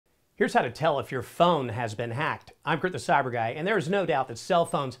Here's how to tell if your phone has been hacked. I'm Kurt the CyberGuy, and there is no doubt that cell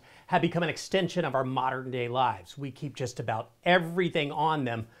phones have become an extension of our modern day lives. We keep just about everything on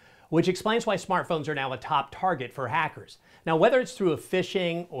them, which explains why smartphones are now a top target for hackers. Now, whether it's through a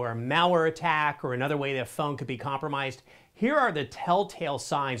phishing or a malware attack or another way that a phone could be compromised, here are the telltale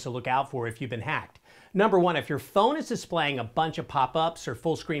signs to look out for if you've been hacked. Number one, if your phone is displaying a bunch of pop-ups or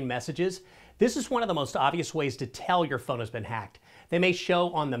full screen messages, this is one of the most obvious ways to tell your phone has been hacked. They may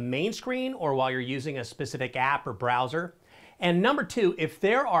show on the main screen or while you're using a specific app or browser. And number two, if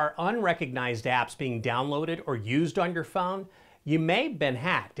there are unrecognized apps being downloaded or used on your phone, you may have been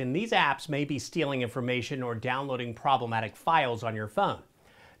hacked, and these apps may be stealing information or downloading problematic files on your phone.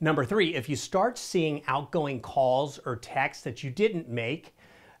 Number three, if you start seeing outgoing calls or texts that you didn't make,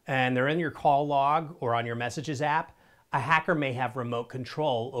 and they're in your call log or on your messages app, a hacker may have remote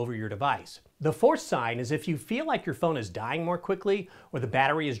control over your device. The fourth sign is if you feel like your phone is dying more quickly or the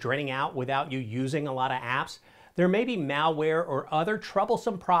battery is draining out without you using a lot of apps, there may be malware or other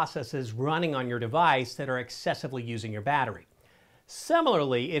troublesome processes running on your device that are excessively using your battery.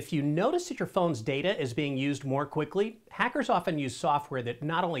 Similarly, if you notice that your phone's data is being used more quickly, hackers often use software that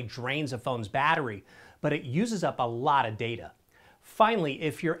not only drains a phone's battery, but it uses up a lot of data. Finally,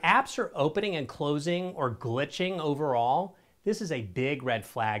 if your apps are opening and closing or glitching overall, this is a big red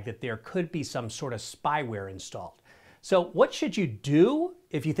flag that there could be some sort of spyware installed. So what should you do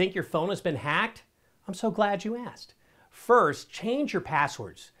if you think your phone has been hacked? I'm so glad you asked. First, change your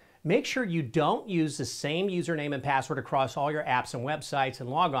passwords. Make sure you don't use the same username and password across all your apps and websites and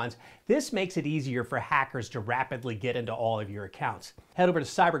logons. This makes it easier for hackers to rapidly get into all of your accounts. Head over to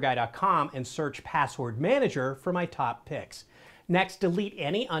cyberguy.com and search Password Manager for my top picks. Next, delete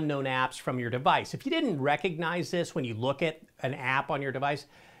any unknown apps from your device. If you didn't recognize this when you look at an app on your device,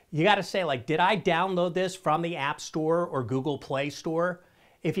 you got to say, like, did I download this from the App Store or Google Play Store?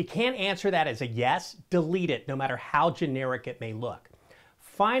 If you can't answer that as a yes, delete it, no matter how generic it may look.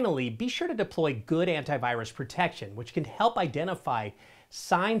 Finally, be sure to deploy good antivirus protection, which can help identify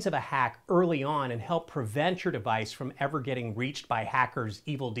signs of a hack early on and help prevent your device from ever getting reached by hackers'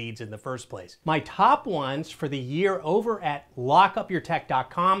 evil deeds in the first place. My top ones for the year over at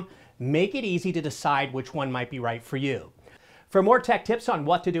lockupyourtech.com make it easy to decide which one might be right for you. For more tech tips on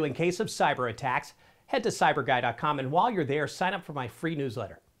what to do in case of cyber attacks, head to cyberguy.com, and while you're there, sign up for my free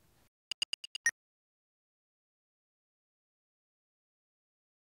newsletter.